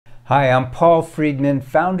Hi, I'm Paul Friedman,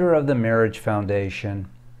 founder of the Marriage Foundation,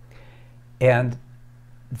 and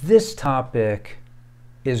this topic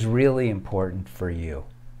is really important for you.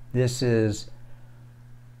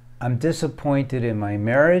 I'm disappointed in my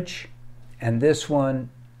marriage, and this one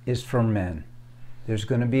is for men. There's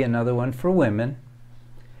going to be another one for women,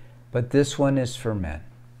 but this one is for men.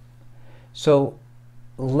 So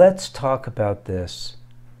let's talk about this,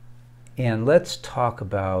 and let's talk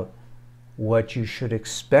about what you should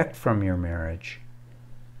expect from your marriage,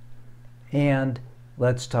 and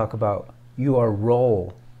let's talk about your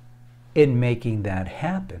role in making that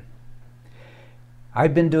happen.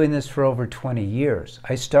 I've been doing this for over 20 years.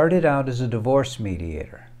 I started out as a divorce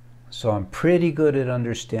mediator, so I'm pretty good at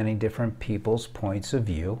understanding different people's points of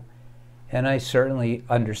view, and I certainly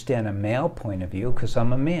understand a male point of view because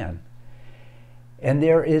I'm a man. And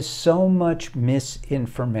there is so much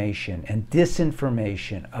misinformation and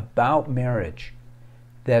disinformation about marriage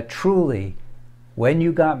that truly, when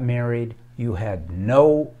you got married, you had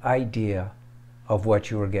no idea of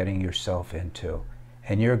what you were getting yourself into.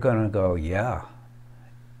 And you're going to go, yeah.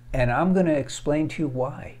 And I'm going to explain to you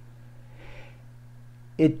why.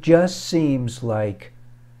 It just seems like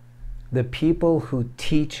the people who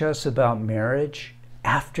teach us about marriage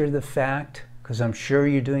after the fact, because I'm sure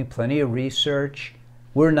you're doing plenty of research,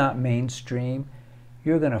 we're not mainstream,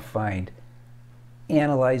 you're going to find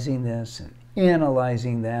analyzing this and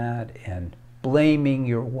analyzing that and blaming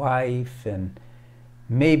your wife and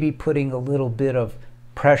maybe putting a little bit of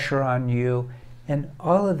pressure on you, and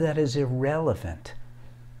all of that is irrelevant.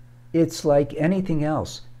 It's like anything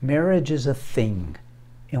else. Marriage is a thing,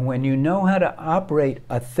 and when you know how to operate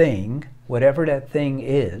a thing, whatever that thing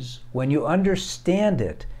is, when you understand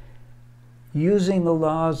it using the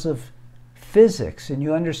laws of physics and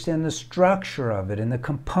you understand the structure of it and the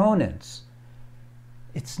components,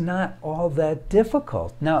 it's not all that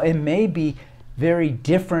difficult. Now, it may be very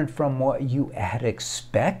different from what you had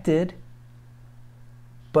expected,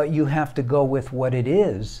 but you have to go with what it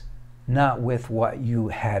is, not with what you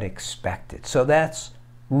had expected. So that's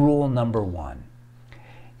rule number one,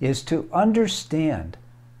 is to understand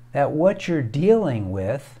that what you're dealing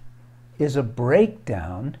with is a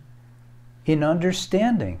breakdown in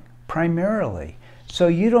understanding, primarily. So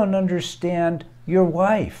you don't understand your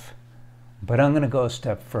wife, but I'm going to go a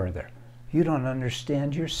step further. You don't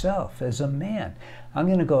understand yourself as a man. I'm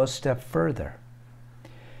going to go a step further.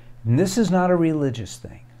 And this is not a religious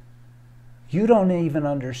thing. You don't even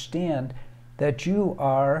understand that you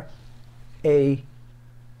are a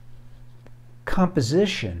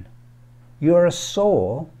composition. You're a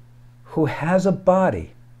soul who has a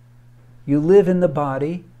body. You live in the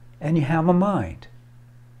body and you have a mind.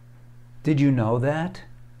 Did you know that?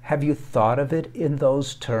 Have you thought of it in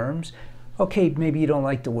those terms? Okay, maybe you don't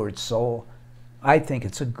like the word soul. I think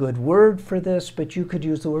it's a good word for this, but you could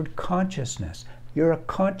use the word consciousness. You're a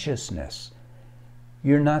consciousness.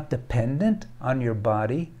 You're not dependent on your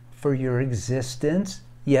body for your existence.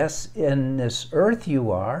 Yes, in this earth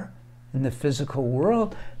you are, in the physical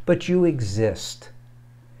world, but you exist.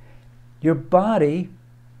 Your body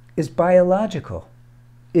is biological.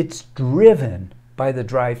 It's driven by the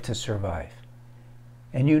drive to survive.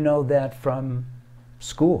 And you know that from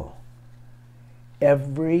school.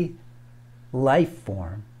 Every life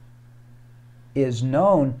form is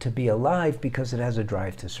known to be alive because it has a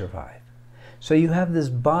drive to survive. So you have this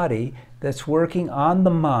body that's working on the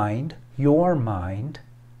mind, your mind,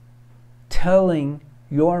 telling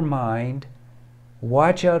your mind,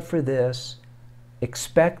 watch out for this,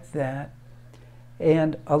 expect that.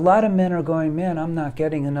 And a lot of men are going, man, I'm not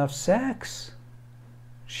getting enough sex.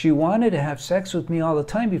 She wanted to have sex with me all the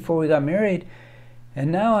time before we got married,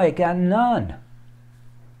 and now I got none.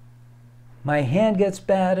 My hand gets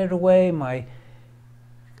batted away,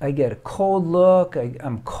 I get a cold look,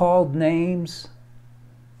 I'm called names.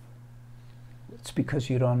 It's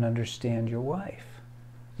because you don't understand your wife.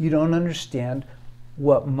 You don't understand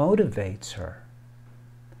what motivates her.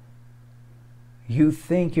 You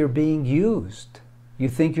think you're being used. You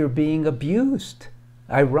think you're being abused.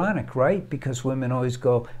 Ironic, right? Because women always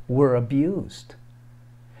go, we're abused.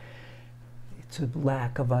 It's a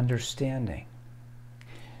lack of understanding.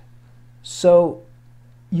 So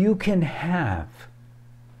you can have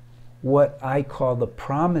what I call the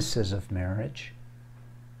promises of marriage,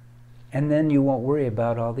 and then you won't worry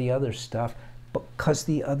about all the other stuff, because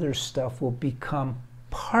the other stuff will become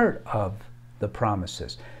part of the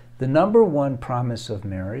promises. The number one promise of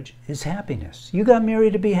marriage is happiness. You got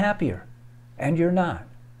married to be happier, and you're not.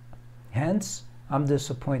 Hence, I'm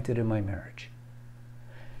disappointed in my marriage.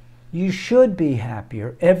 You should be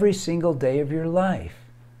happier every single day of your life.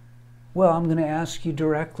 Well, I'm going to ask you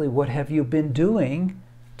directly, what have you been doing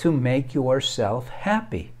to make yourself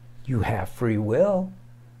happy? You have free will.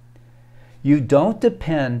 You don't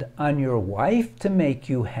depend on your wife to make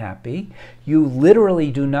you happy. You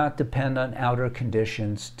literally do not depend on outer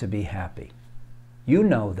conditions to be happy. You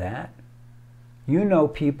know that. You know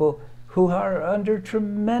people who are under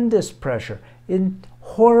tremendous pressure in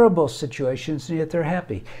horrible situations, and yet they're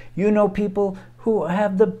happy. You know people who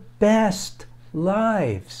have the best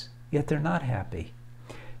lives, yet they're not happy.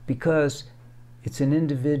 Because it's an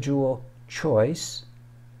individual choice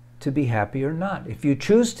to be happy or not. If you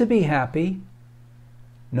choose to be happy,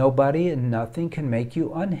 nobody and nothing can make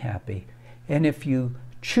you unhappy. And if you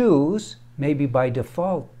choose, maybe by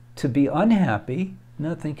default, to be unhappy,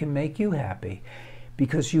 nothing can make you happy,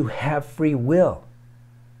 because you have free will.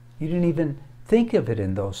 You didn't even think of it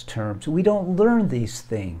in those terms. We don't learn these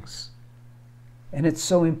things. And it's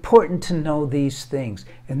so important to know these things.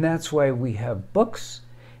 And that's why we have books,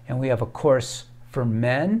 and we have a course for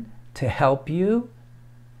men to help you.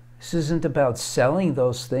 This isn't about selling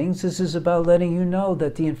those things. This is about letting you know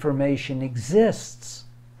that the information exists.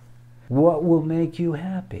 What will make you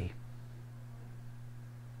happy?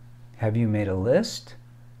 Have you made a list?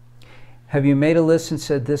 Have you made a list and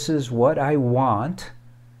said, this is what I want?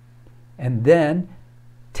 And then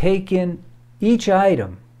taken each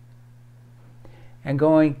item and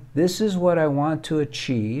going, this is what I want to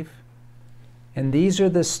achieve, and these are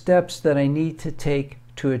the steps that I need to take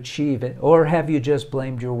to achieve it. Or have you just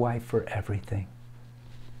blamed your wife for everything?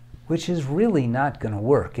 Which is really not going to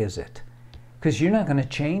work, is it? Because you're not going to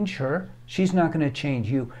change her. She's not going to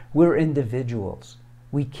change you. We're individuals.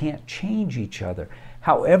 We can't change each other.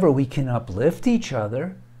 However, we can uplift each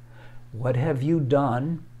other. What have you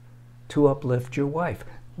done to uplift your wife?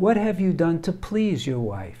 What have you done to please your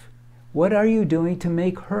wife? What are you doing to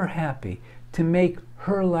make her happy, to make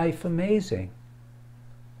her life amazing?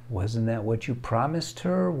 Wasn't that what you promised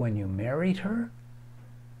her when you married her?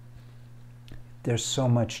 There's so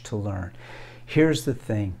much to learn. Here's the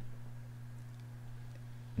thing.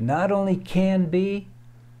 Not only can be,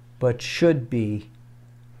 but should be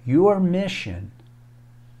your mission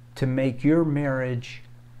to make your marriage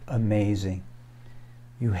amazing.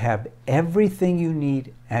 You have everything you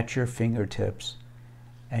need at your fingertips,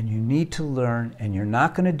 and you need to learn, and you're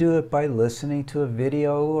not going to do it by listening to a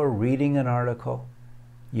video or reading an article.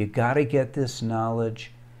 You got to get this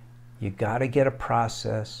knowledge. You got to get a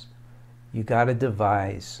process. You got to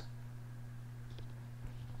devise.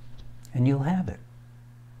 And you'll have it.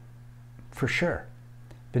 For sure.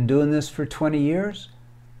 Been doing this for 20 years.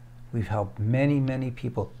 We've helped many, many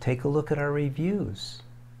people. Take a look at our reviews.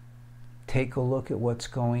 Take a look at what's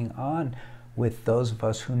going on with those of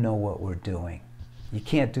us who know what we're doing. You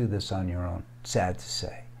can't do this on your own, sad to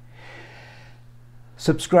say.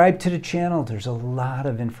 Subscribe to the channel. There's a lot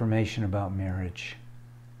of information about marriage.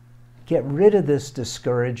 Get rid of this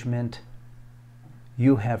discouragement.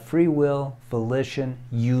 You have free will, volition,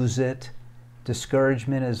 use it.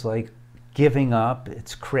 Discouragement is like giving up.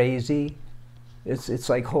 It's crazy. It's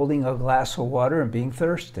like holding a glass of water and being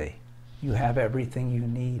thirsty. You have everything you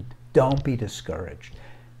need. Don't be discouraged.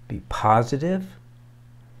 Be positive,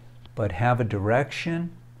 but have a direction,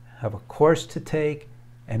 have a course to take,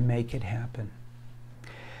 and make it happen.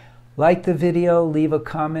 Like the video, leave a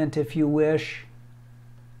comment if you wish.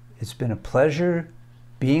 It's been a pleasure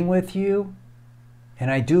being with you, and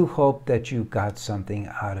I do hope that you got something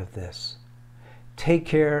out of this. Take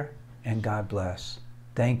care, and God bless.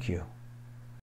 Thank you.